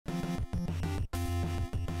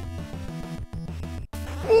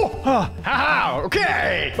Oh, haha,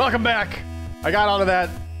 okay! Welcome back! I got out of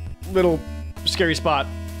that little scary spot.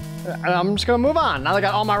 I'm just gonna move on. Now that I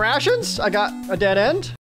got all my rations, I got a dead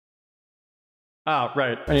end. Oh,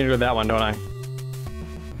 right. I need to do that one, don't I?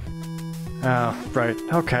 Oh, right.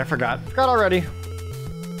 Okay, I forgot. Forgot already.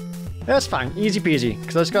 That's fine. Easy peasy.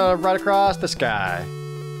 Because I just gotta ride across the sky.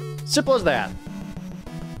 Simple as that.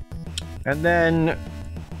 And then...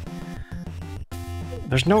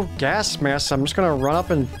 there's no gas mask. I'm just gonna run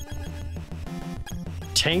up and...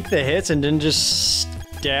 tank the hits and then just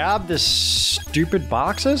stab the stupid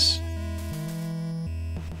boxes?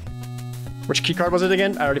 Which keycard was it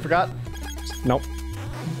again? I already forgot. Nope.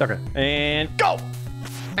 Okay. And go!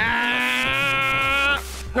 Ah!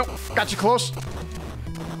 Nope. Got you close.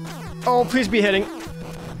 Oh, please be hitting.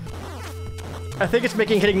 I think it's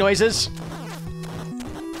making hitting noises.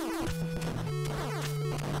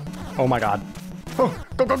 Oh my god. Oh,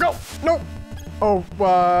 go, go, go! No! Oh,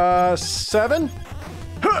 7?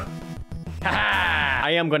 Huh! Ha!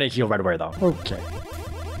 I am gonna heal right away though. Okay.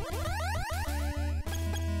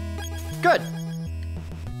 Good.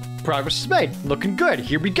 Progress is made. Looking good.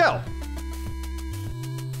 Here we go.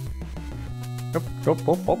 Oh, oh,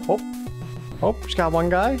 oh, oh, oh. Oh, just got one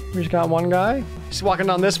guy. We just got one guy. He's walking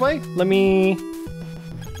down this way. Let me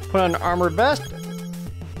put on an armored vest.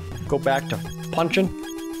 Go back to punching.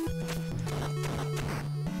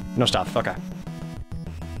 No stuff. Okay.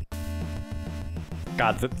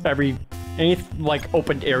 God, any like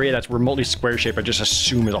opened area that's remotely square shaped, I just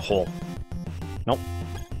assume is a hole. Nope.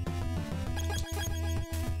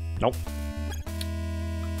 Nope.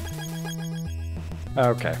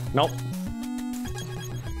 Okay. Nope.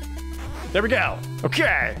 There we go.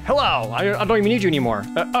 Okay. Hello. I don't even need you anymore.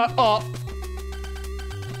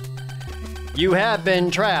 You have been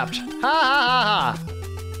trapped. Ha ha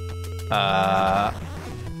ha ha.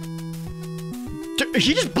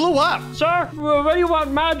 He just blew up. Sir, what do you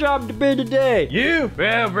want my job to be today? You?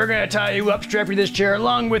 Well, we're gonna tie you up, strap you to this chair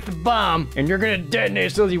along with the bomb, and you're gonna detonate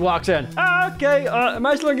as soon as he walks in. Okay, am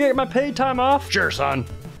I still gonna get my paid time off? Sure, son.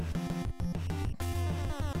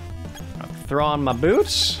 I'll throw on my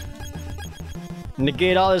boots.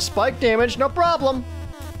 Negate all his spike damage, no problem.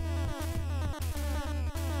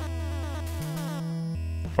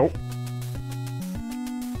 Oh.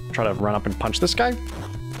 Try to run up and punch this guy.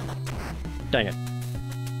 Dang it.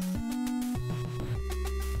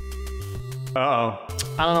 Uh-oh.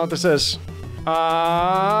 I don't know what this is. Oh!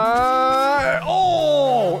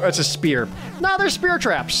 It's a spear. No, they're spear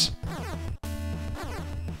traps.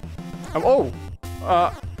 Oh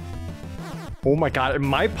my god,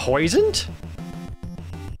 am I poisoned?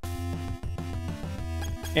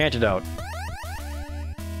 Antidote.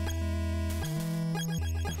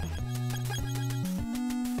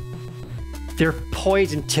 They're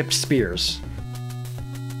poison-tipped spears.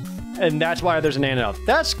 And that's why there's an antidote.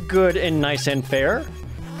 That's good and nice and fair.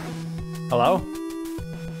 Hello?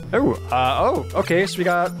 Oh, okay, so we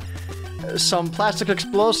got some plastic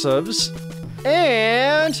explosives.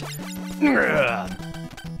 And...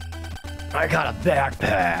 I got a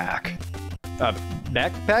backpack. A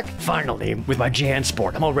backpack? Finally, with my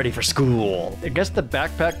JanSport, I'm all ready for school. I guess the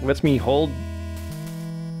backpack lets me hold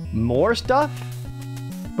more stuff?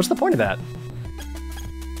 What's the point of that?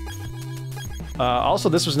 Also,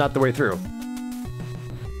 this was not the way through.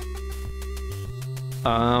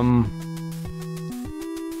 Uh-oh,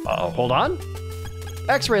 hold on.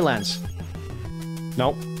 X-ray lens.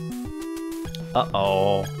 Nope.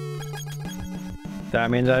 Uh-oh. That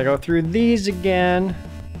means I go through these again.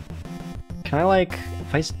 Can I, like,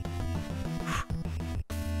 if I...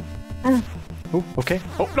 Oh, okay.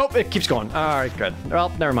 Oh, nope, it keeps going. All right, good. Well,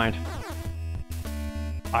 never mind.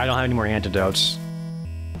 I don't have any more antidotes.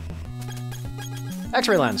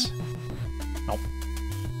 X-ray lens. Nope.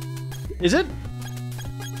 Is it?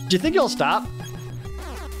 Do you think it'll stop?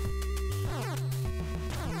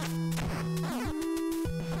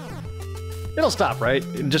 It'll stop, right?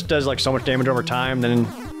 It just does like so much damage over time, then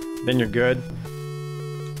you're good.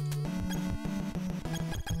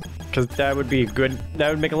 Because that would be good. That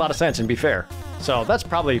would make a lot of sense and be fair. So that's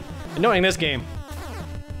probably knowing this game.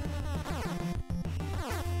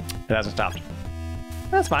 It hasn't stopped.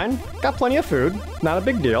 That's fine. Got plenty of food. Not a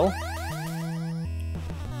big deal.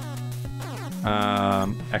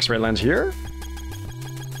 X-ray lens here.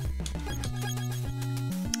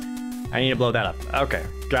 I need to blow that up. Okay,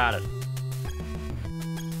 got it.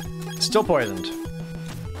 Still poisoned.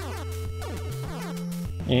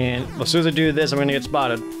 And as soon as I do this, I'm gonna get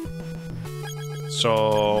spotted.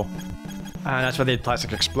 So... that's why they had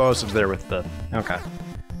plastic explosives there with the... Okay.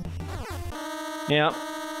 Yep.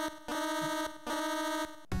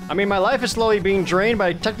 I mean, my life is slowly being drained, but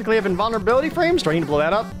I technically have invulnerability frames. Do I need to blow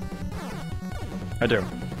that up? I do.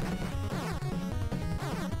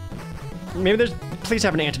 Maybe there's... Please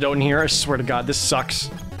have an antidote in here. I swear to God, this sucks.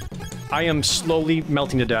 I am slowly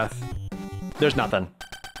melting to death. There's nothing.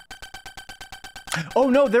 Oh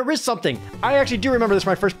no, there is something. I actually do remember this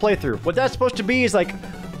from my first playthrough. What that's supposed to be is like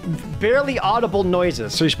barely audible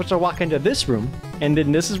noises. So you're supposed to walk into this room, and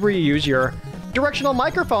then this is where you use your directional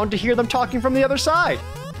microphone to hear them talking from the other side.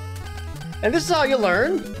 And this is how you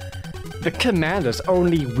learn. The commander's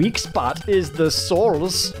only weak spot is the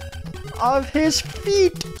soles of his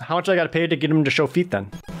feet. How much I gotta pay to get him to show feet then?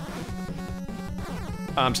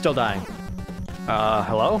 I'm still dying.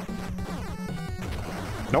 Hello?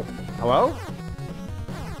 Nope. Hello?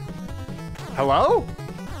 Hello?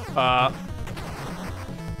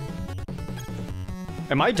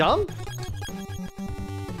 Am I dumb?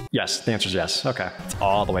 Yes, the answer is yes. Okay, it's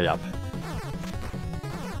all the way up.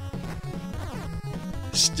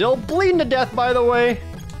 Still bleeding to death, by the way.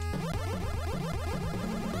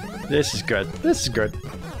 This is good. This is good.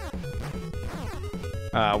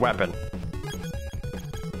 Weapon.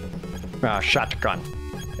 Shotgun.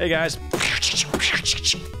 Hey, guys.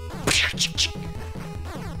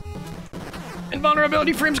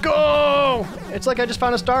 Invulnerability frames, go! It's like I just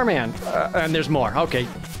found a Starman. And there's more. Okay.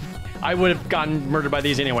 I would have gotten murdered by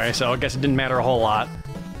these anyway, so I guess it didn't matter a whole lot.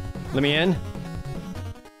 Let me in.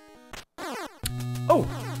 Oh!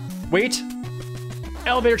 Wait.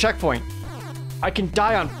 Elevator checkpoint. I can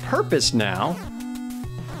die on purpose now.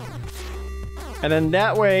 And then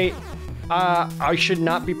that way, I should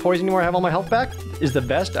not be poisoned anymore. I have all my health back. Is the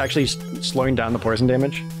best actually slowing down the poison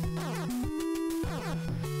damage?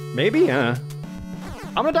 Maybe, I'm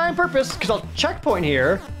gonna die on purpose, because I'll checkpoint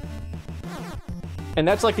here. And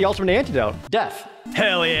that's like the ultimate antidote. Death.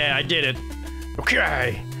 Hell yeah, I did it.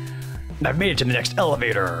 Okay. I've made it to the next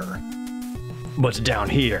elevator. What's down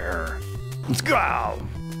here? Let's go.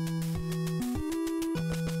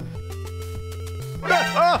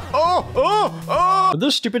 Are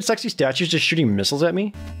those stupid sexy statues just shooting missiles at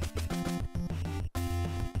me?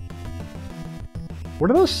 What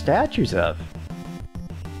are those statues of?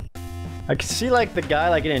 I can see like the guy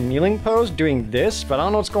like in a kneeling pose doing this, but I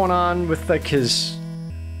don't know what's going on with like his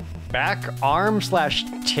back arm slash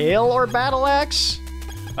tail or battle axe.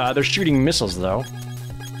 They're shooting missiles though.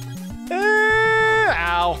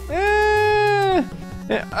 Ow.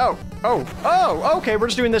 Oh, okay, we're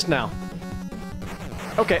just doing this now.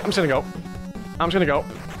 Okay, I'm just gonna go. I'm just gonna go.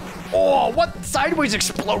 Oh, what sideways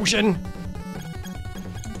explosion?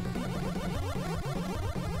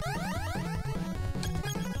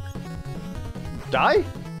 Die?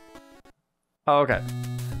 Oh, okay.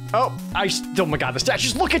 Oh, oh my God, the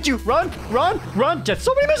statues look at you! Run, run, run! Just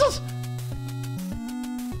so many missiles!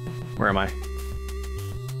 Where am I?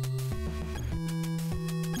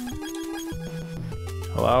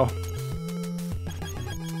 Hello?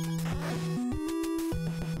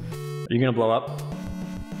 Are you gonna blow up?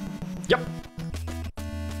 Yep.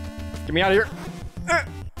 Get me out of here.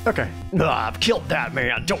 Okay. I've killed that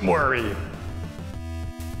man, don't worry.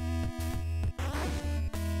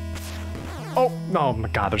 Oh my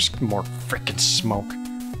God, there's more freaking smoke.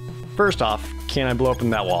 First off, can I blow up in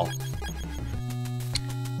that wall?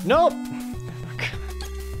 Nope.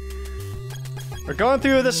 We're going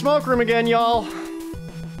through the smoke room again, y'all.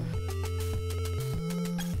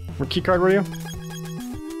 What keycard were you?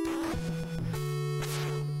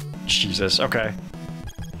 Jesus, okay.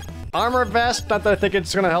 Armor vest, not that I think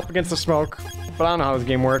it's gonna help against the smoke, but I don't know how this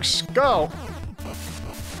game works. Go!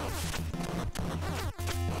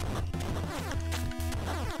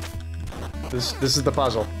 This is the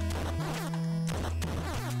puzzle.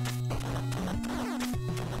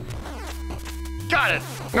 Got it!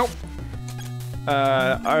 Nope.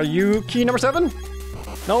 Are you key number 7?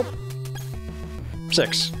 Nope.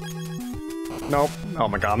 6. Nope. Oh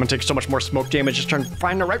my God, I'm gonna take so much more smoke damage just trying to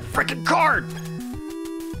find the right freaking card!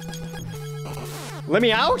 Let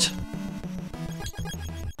me out?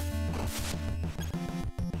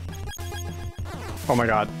 Oh my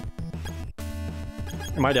God.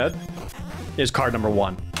 Am I dead? Is card number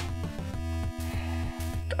 1.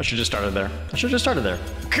 I should just started there. I should just started there.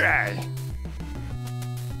 Okay.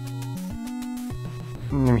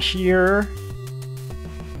 I'm here.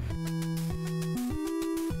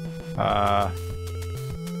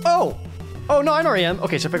 Oh no, I know where I am.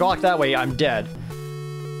 Okay, so if I go walk that way, I'm dead.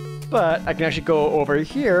 But I can actually go over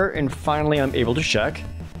here, and finally I'm able to check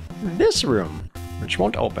this room, which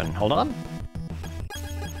won't open. Hold on.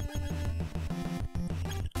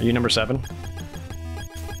 Are you number 7?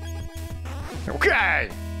 Okay!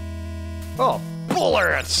 Oh,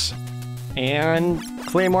 bullets! and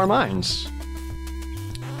claim more mines.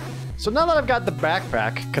 So now that I've got the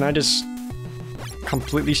backpack, can I just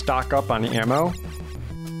completely stock up on ammo?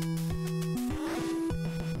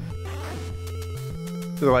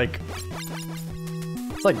 Like,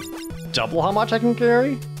 it's like double how much I can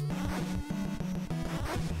carry?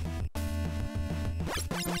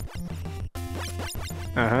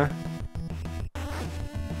 Uh-huh.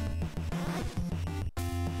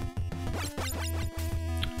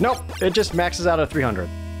 Nope, it just maxes out at 300.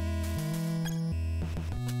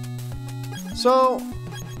 So,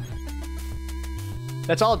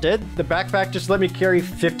 that's all it did? The backpack just let me carry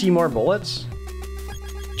 50 more bullets?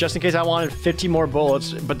 Just in case I wanted 50 more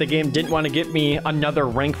bullets, but the game didn't want to get me another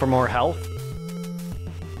rank for more health?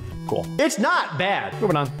 Cool. It's not bad!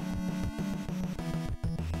 Moving on.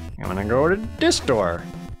 I'm gonna go to this door.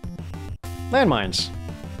 Landmines.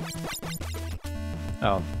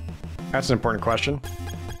 Oh, that's an important question.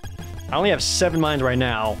 I only have 7 mines right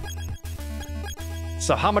now.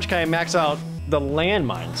 So how much can I max out the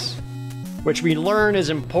landmines? Which we learn is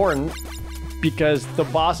important because the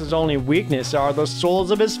boss's only weakness are the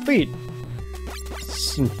soles of his feet.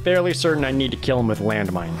 I'm fairly certain I need to kill him with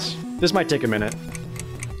landmines. This might take a minute.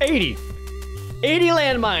 80! 80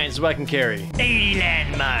 landmines is what I can carry. 80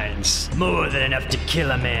 landmines! More than enough to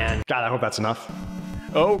kill a man. God, I hope that's enough.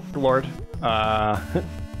 Oh, Lord.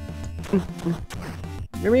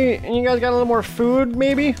 Maybe you guys got a little more food,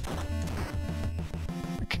 maybe?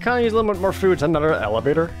 I could kind of use a little bit more food. Is that another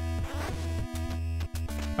elevator?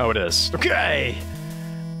 Oh, it is. Okay!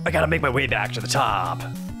 I gotta make my way back to the top.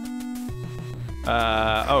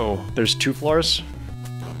 Oh, there's 2 floors?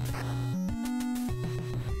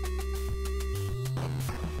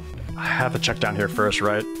 I have to check down here first,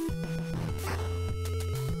 right?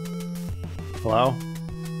 Hello?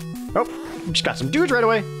 Oh, just got some dudes right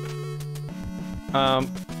away.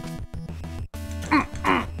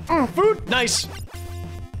 Food! Nice!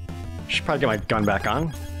 Should probably get my gun back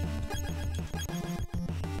on.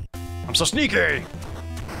 I'm so sneaky!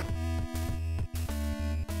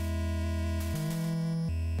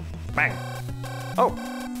 Bang! Oh!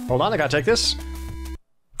 Hold on, I gotta take this.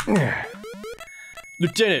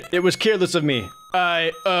 Lieutenant, it was careless of me.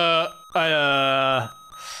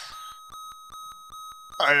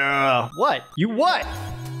 What? You what?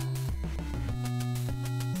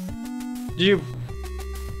 Did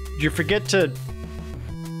you forget to,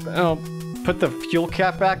 put the fuel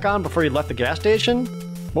cap back on before you left the gas station?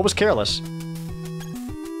 What was careless?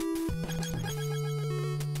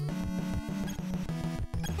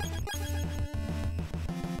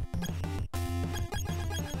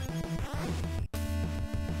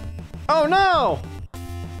 Oh no!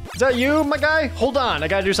 Is that you, my guy? Hold on, I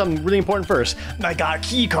gotta do something really important first. I got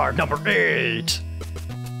key card number 8.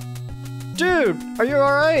 Dude, are you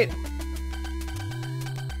alright?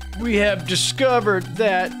 We have discovered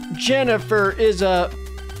that Jennifer is a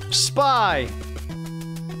spy.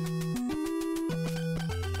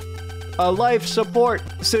 A life support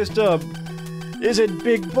system is in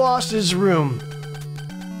Big Boss's room.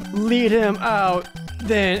 Lead him out,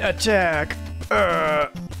 then attack.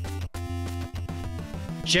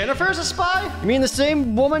 Jennifer's a spy? You mean the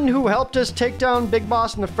same woman who helped us take down Big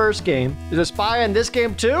Boss in the first game is a spy in this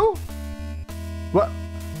game too? What?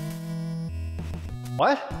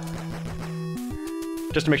 What?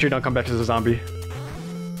 Just to make sure you don't come back as a zombie.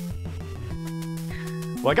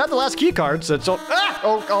 Well, I got the last key card, so it's all— ah!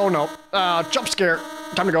 Oh no. Jump scare.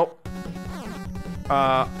 Time to go.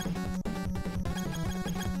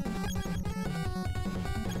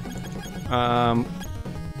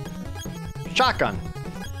 Shotgun.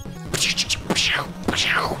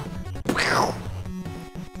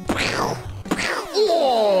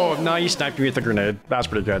 Oh, no, you sniped me with a grenade. That's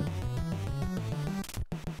pretty good.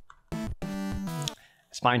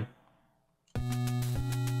 It's fine.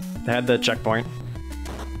 They had the checkpoint.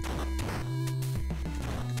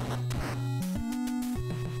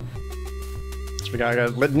 So we gotta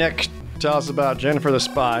let Nick tell us about Jennifer the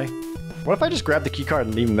spy. What if I just grab the key card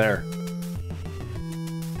and leave him there?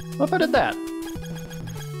 What if I did that?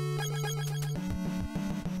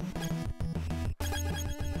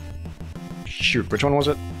 Shoot, which one was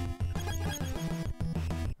it?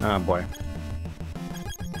 Oh boy.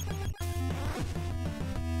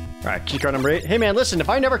 Alright, keycard number 8. Hey man, listen, if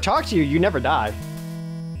I never talk to you, you never die.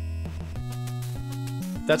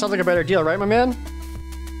 That sounds like a better deal, right, my man?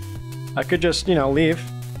 I could just, you know, leave.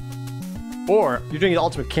 Or, you're doing the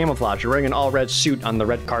ultimate camouflage. You're wearing an all-red suit on the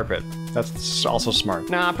red carpet. That's also smart.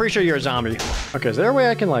 Nah, I'm pretty sure you're a zombie. Okay, is there a way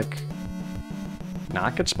I can, like,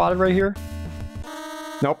 not get spotted right here?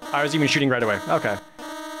 Nope, I was even shooting right away. Okay.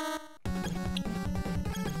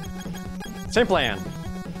 Same plan.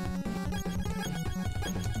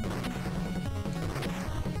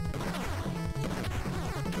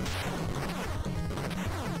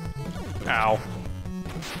 Ow.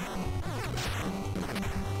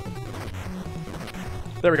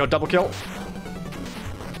 There we go, double kill.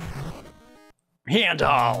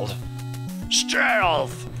 Handheld.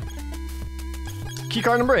 Stealth.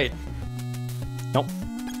 Keycard number 8. Nope.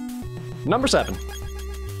 Number 7.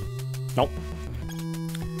 Nope.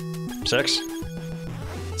 6.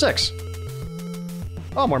 6.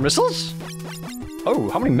 Oh, more missiles? Oh,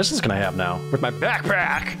 how many missiles can I have now? With my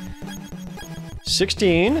backpack.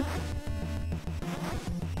 16.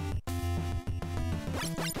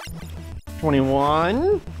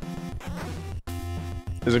 21.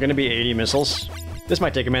 Is there gonna be 80 missiles? This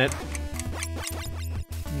might take a minute.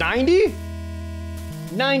 90?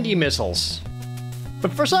 90 missiles.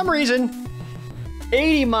 But for some reason,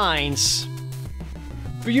 80 mines.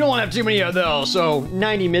 But you don't want to have too many of those, so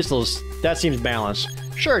 90 missiles. That seems balanced.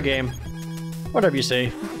 Sure, game. Whatever you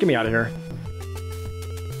say. Get me out of here.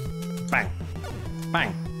 Bang.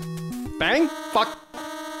 Bang. Bang? Fuck.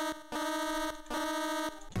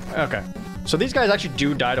 Okay. So these guys actually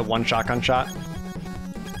do die to one shotgun shot.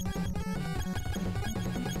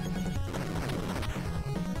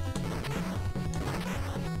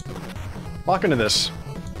 Walk into this.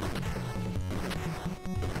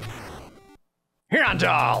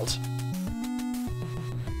 Handheld!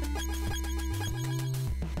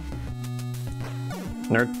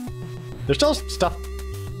 Nerd. There's still stuff.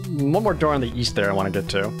 One more door on the east there I want to get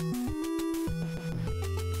to.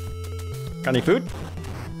 Got any food?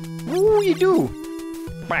 Ooh, you do!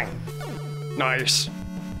 Bang! Nice.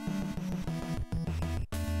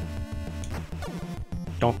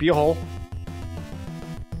 Don't be a hole.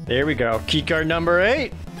 There we go. Keycard number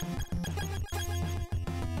 8.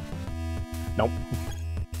 Nope.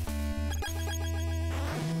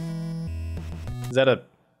 Is that a...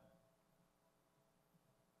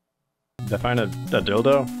 Did I find a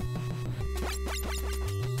dildo?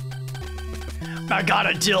 I got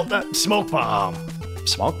a dildo! Smoke bomb!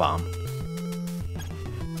 Smoke bomb?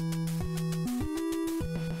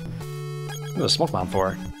 What's a smoke bomb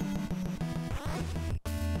for?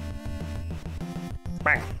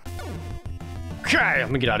 Bang! Okay,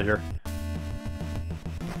 let me get out of here.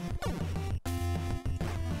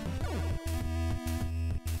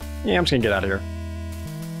 Yeah, I'm just gonna get out of here.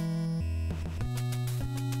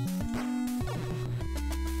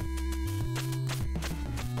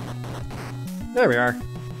 There we are.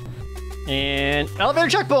 And elevator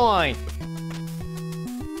checkpoint!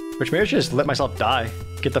 Which maybe I should just let myself die.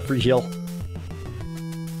 Get the free heal.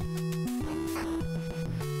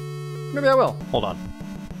 Maybe I will. Hold on.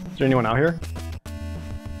 Is there anyone out here?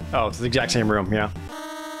 Oh, it's the exact same room, yeah.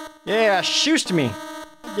 Yeah, shoost to me.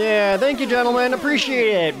 Yeah, thank you, gentlemen.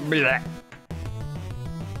 Appreciate it. Blah.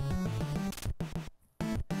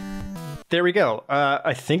 There we go.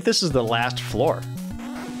 I think this is the last floor.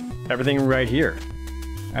 Everything right here.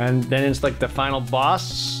 And then it's like the final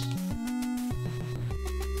boss.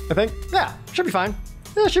 I think. Yeah, should be fine.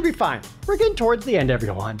 Yeah, should be fine. We're getting towards the end,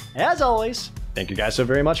 everyone. As always, thank you guys so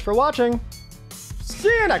very much for watching. See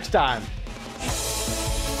you next time.